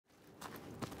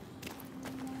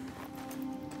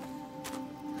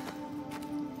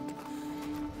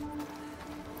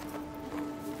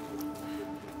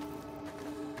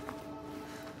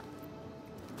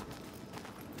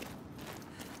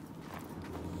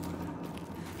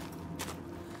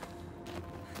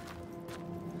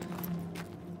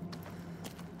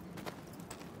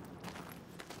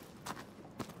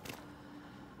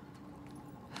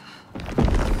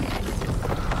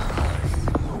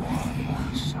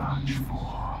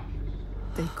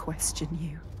They question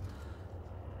you.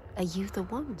 Are you the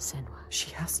one, Senua?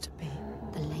 She has to be.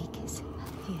 The lake is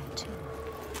here too.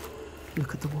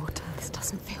 Look at the water. This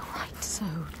doesn't feel right. So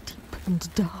deep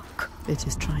and dark. It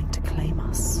is trying to claim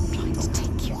us. Trying to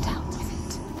take you down with it.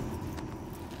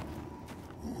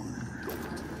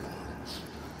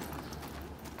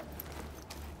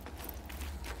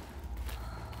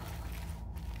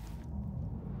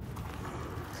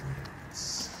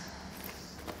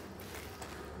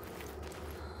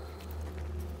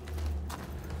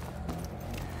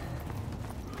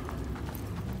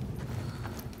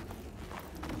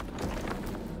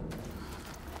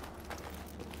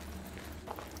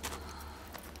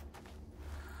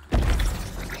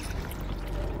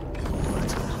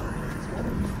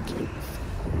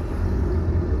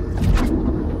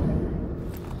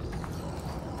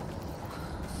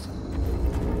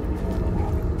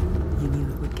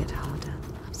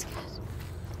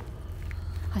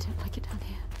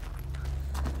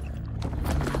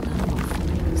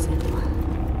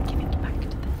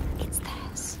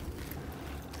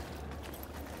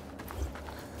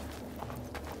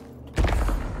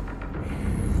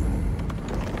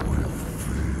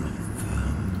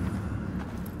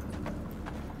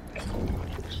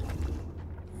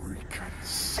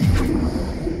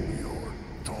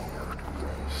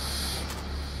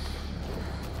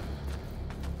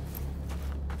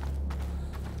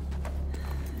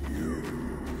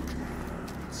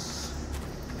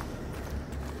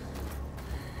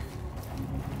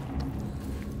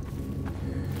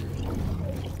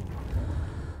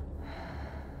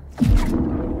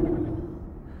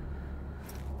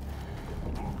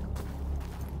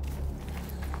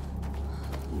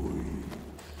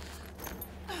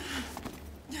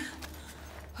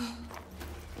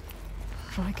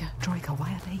 Troika,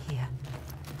 why are they here?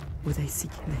 Were they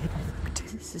seeking the hidden loot?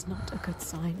 This is not a good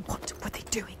sign. What were they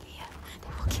doing here? They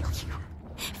will kill you.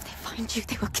 If they find you,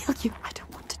 they will kill you. I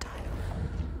don't want to die.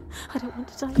 I don't want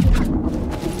to die.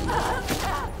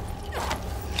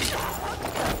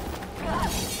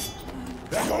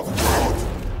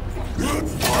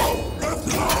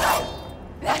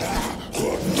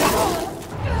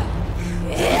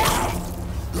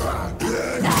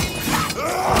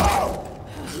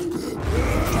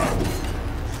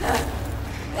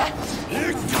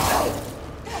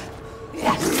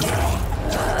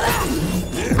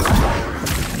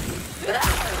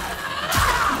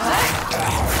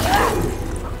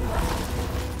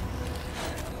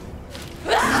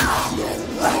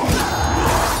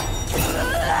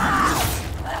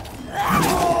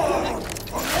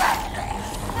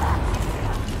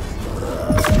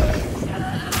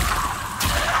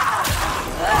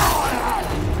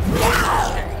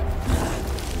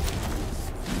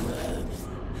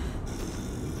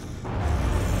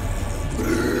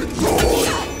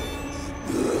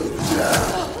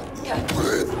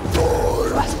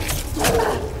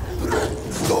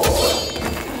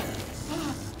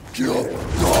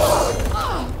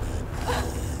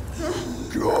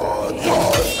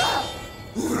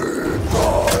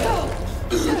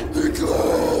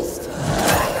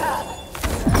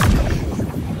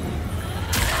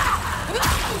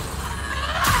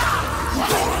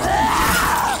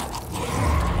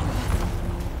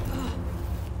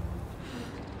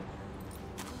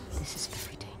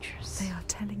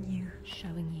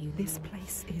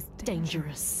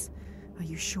 Dangerous. Are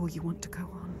you sure you want to go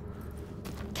on?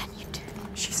 Can you do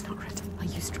it? She's not ready. Are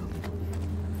you strong enough?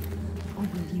 Or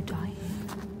will you die here?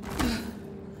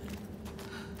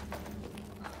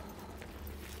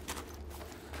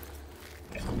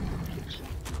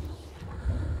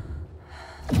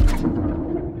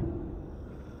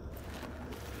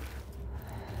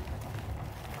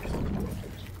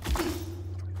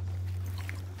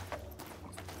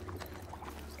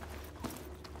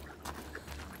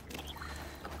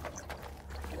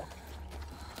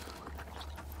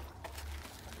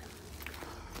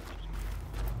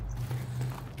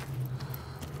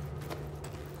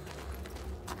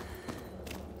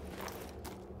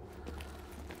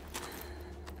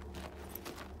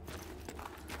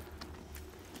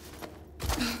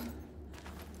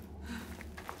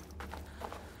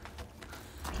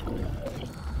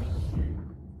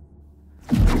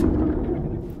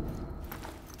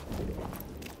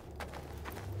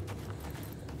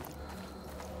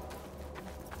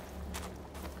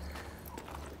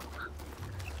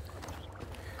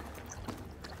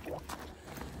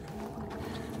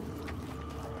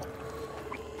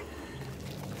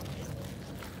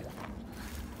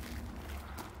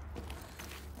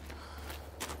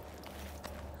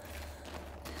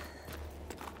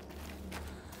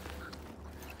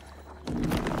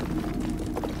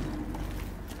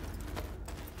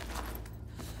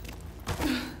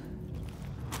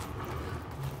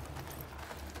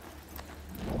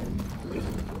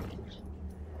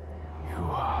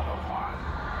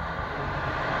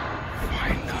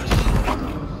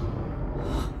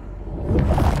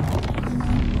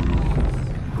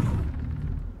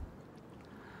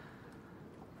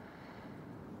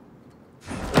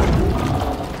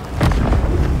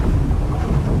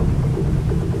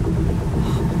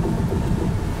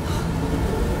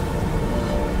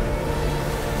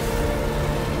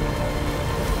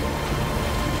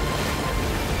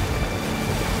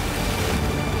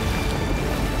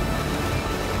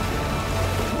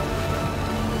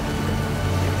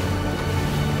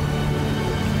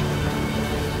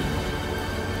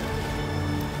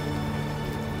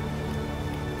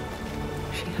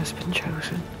 has been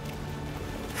chosen.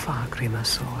 Fargrimr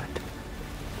saw it.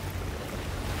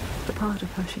 The part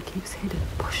of her she keeps hidden,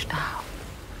 pushed out,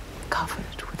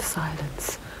 covered with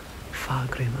silence.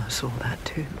 Fargrimr saw that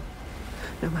too,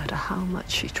 no matter how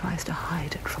much she tries to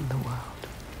hide it from the world.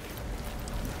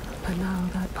 But now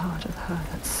that part of her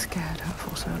that scared her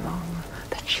for so long,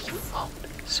 that she fought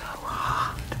so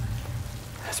hard,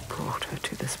 has brought her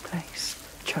to this place,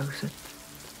 chosen,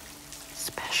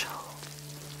 special.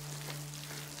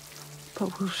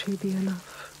 But will she be enough?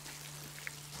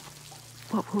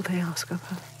 What will they ask of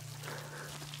her?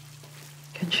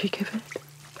 Can she give it?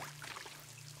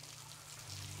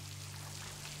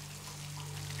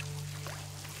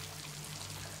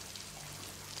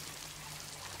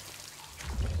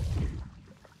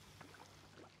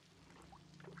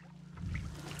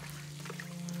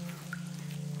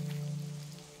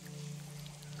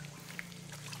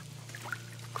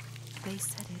 They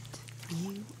said it.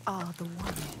 You are the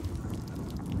one.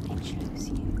 They chose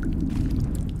you.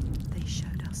 They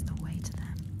showed us the way to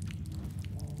them.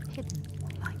 Hidden.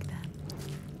 Like them.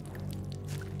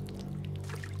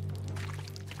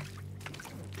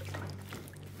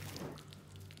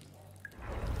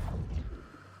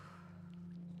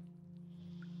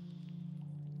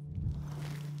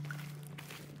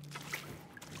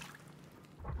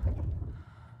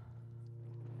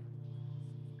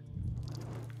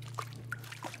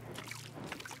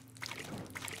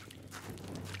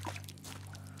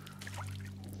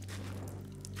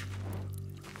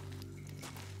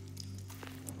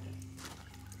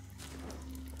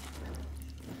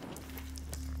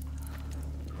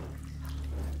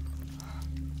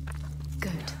 Go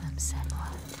to them,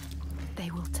 Senua. They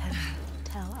will tell you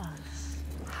Tell us.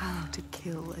 how to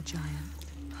kill a giant.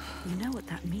 You know what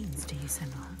that means, do you,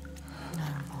 Senua? No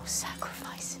more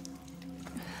sacrifice.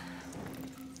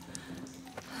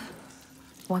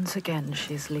 Once again,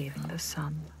 she's leaving the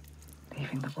sun,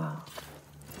 leaving the world,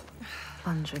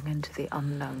 plunging into the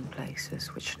unknown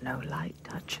places which no light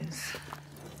touches.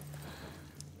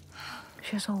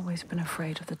 She has always been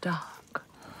afraid of the dark,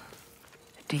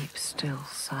 the deep, still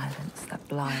silence that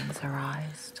blinds her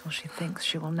eyes till she thinks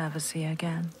she will never see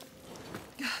again.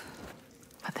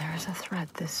 But there is a thread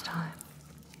this time,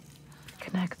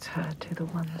 connects her to the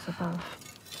ones above.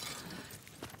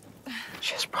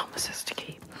 She has promises to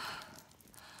keep.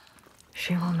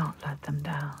 She will not let them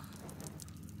down.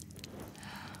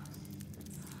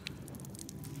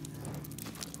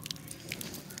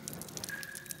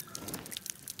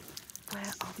 Where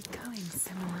are we going,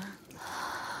 Senua?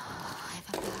 I have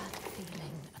a bad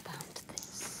feeling about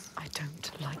this. I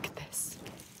don't like this.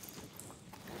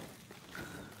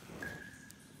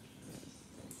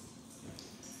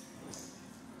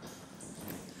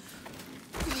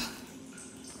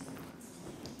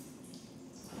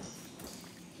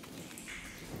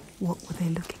 What were they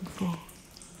looking for?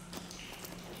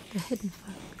 The hidden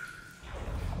folk.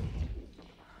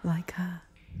 Like her?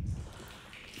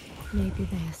 Maybe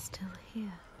they are still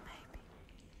here. Maybe.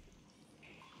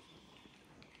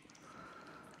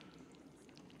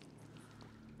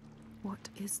 What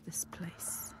is this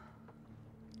place?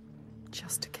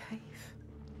 Just a cave?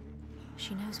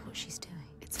 She knows what she's doing.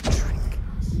 It's a trick.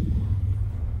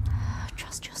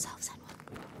 Trust yourself, Senua.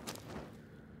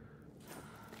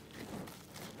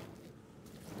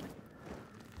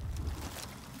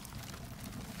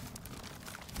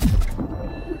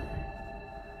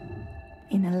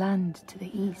 In a land to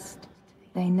the east,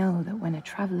 they know that when a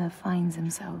traveler finds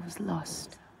themselves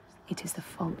lost, it is the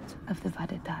fault of the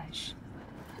Vadadaj,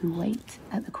 who wait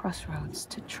at the crossroads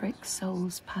to trick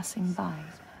souls passing by.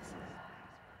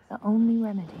 The only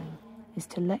remedy is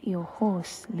to let your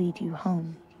horse lead you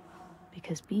home,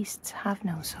 because beasts have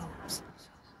no souls.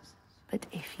 But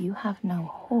if you have no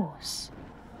horse,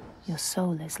 your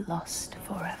soul is lost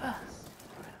forever.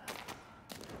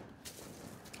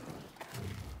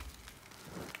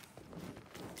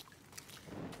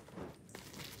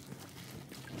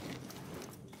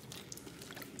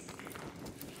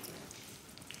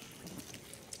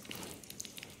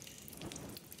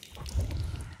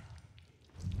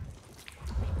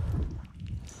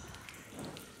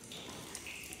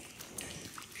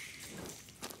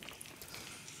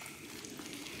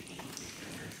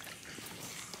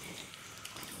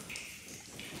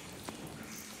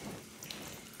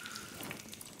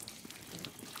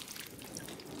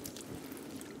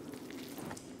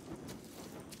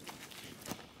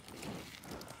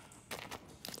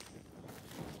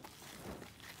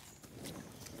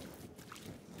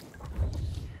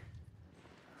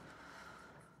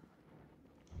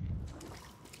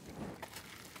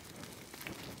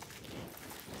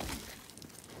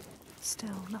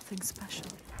 Still nothing special.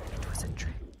 It was a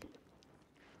trick.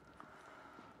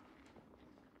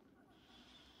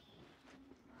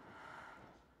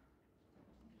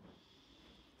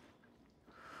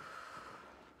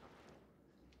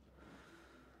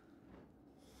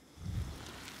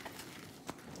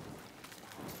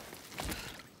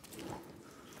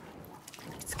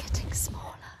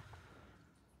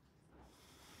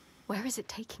 Where is it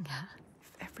taking her?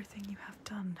 If everything you have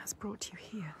done has brought you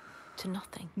here. To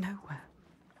nothing. Nowhere.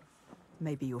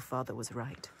 Maybe your father was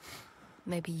right.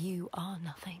 Maybe you are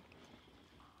nothing.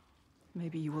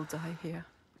 Maybe you will die here.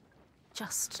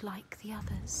 Just like the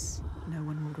others. No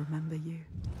one will remember you.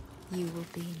 You will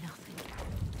be nothing.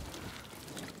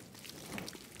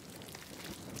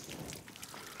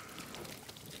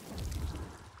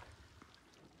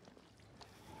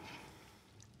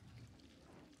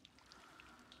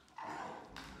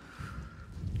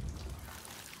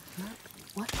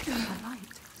 What is the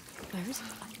light? Where is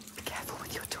it? Be careful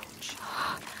with your torch.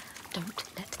 Don't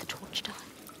let the torch die.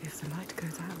 If the light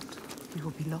goes out, we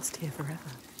will be lost here forever.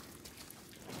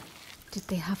 Did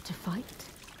they have to fight?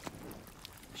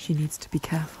 She needs to be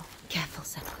careful. Careful,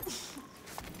 Senua.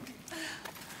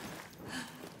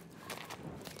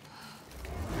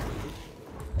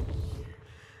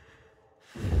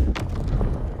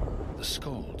 The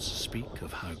Skalds speak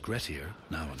of how Grettir,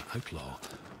 now an outlaw,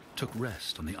 took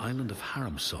rest on the island of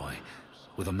Haramsoy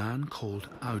with a man called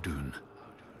Audun.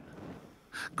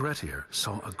 Grettir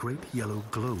saw a great yellow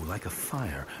glow like a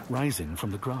fire rising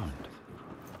from the ground.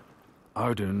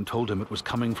 Audun told him it was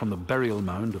coming from the burial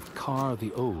mound of Kar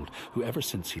the Old, who ever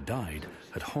since he died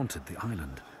had haunted the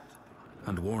island,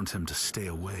 and warned him to stay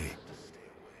away.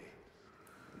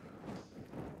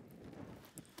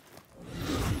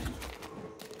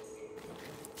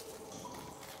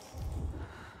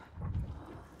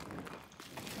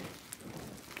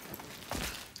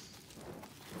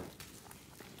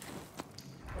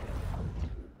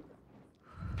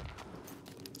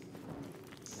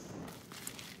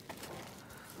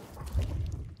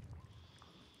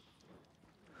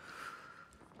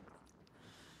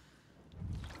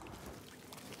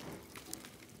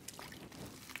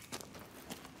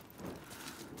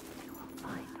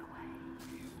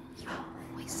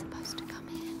 Supposed to come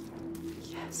here.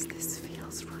 Yes, this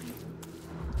feels right.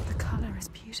 The color is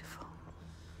beautiful.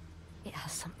 It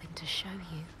has something to show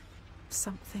you.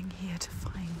 Something here to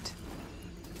find.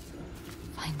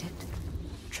 Find it.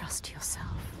 Trust yourself.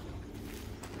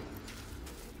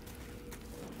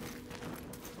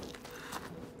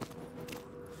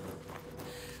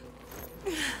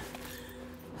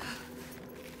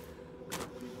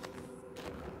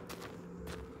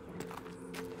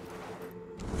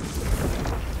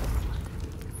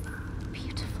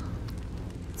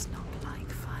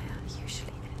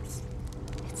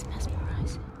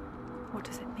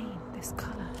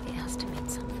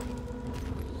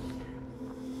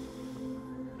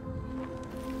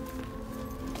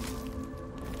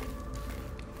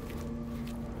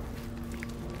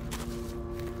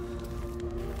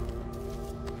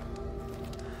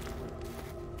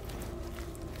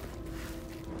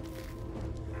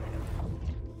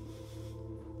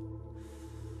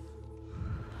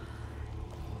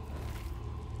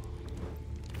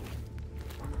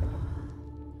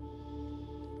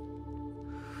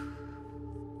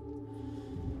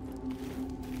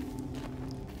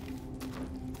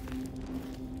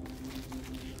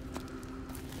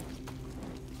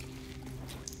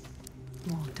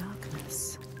 More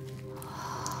darkness.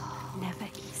 Never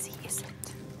easy, is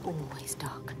it? Always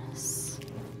darkness.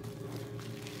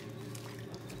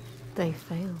 They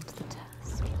failed the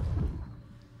test.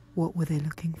 What were they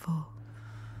looking for?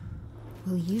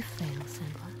 Will you fail,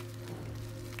 Senua?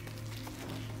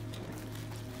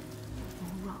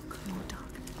 More rock, more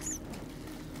darkness.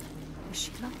 Is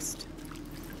she lost?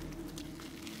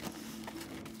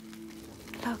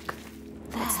 Look,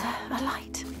 There's a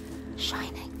light.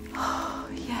 Shining. Oh,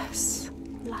 yes.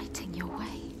 Lighting your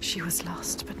way. She was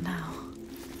lost, but now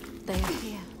They are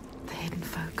here. the hidden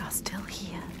folk are still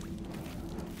here.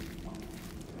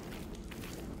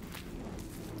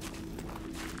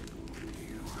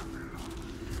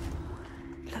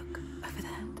 Look, over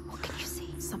there. What can you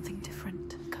see? Something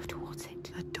different. Go towards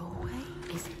it. A doorway?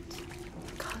 Is it?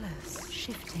 Colors.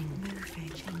 Shifting. Moving.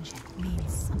 Changing.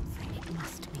 Means something. It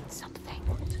must mean something.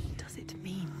 What does it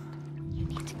mean? You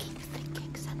need to keep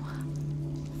thinking, Senua.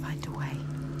 Find a way.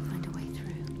 Find a way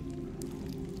through.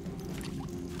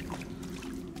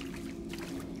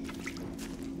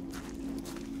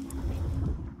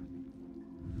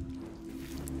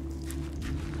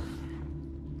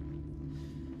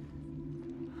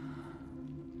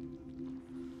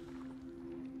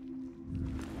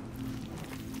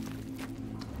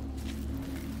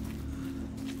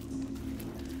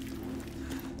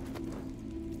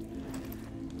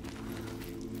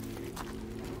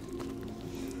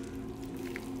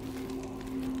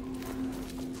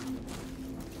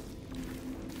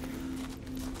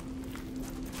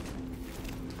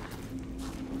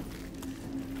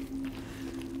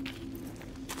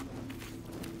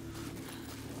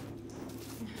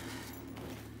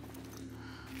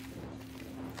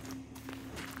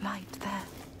 light there.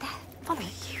 There. Follow me.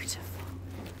 Beautiful.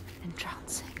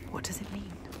 Entrancing. What does it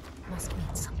mean? Must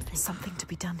mean something. Something to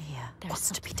be done here. There's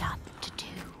What's to be done? To do.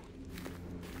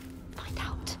 Find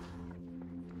out.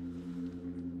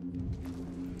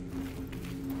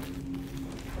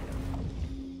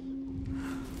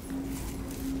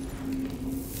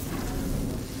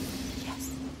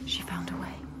 Yes, she found a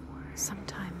way.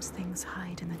 Sometimes things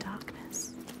hide in the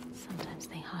darkness. Sometimes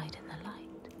they hide in the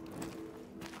light.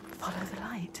 Follow the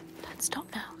light. Don't stop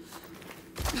now.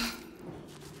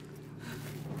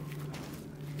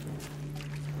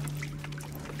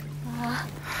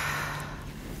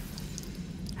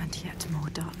 And yet more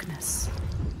darkness.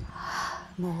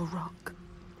 More rock.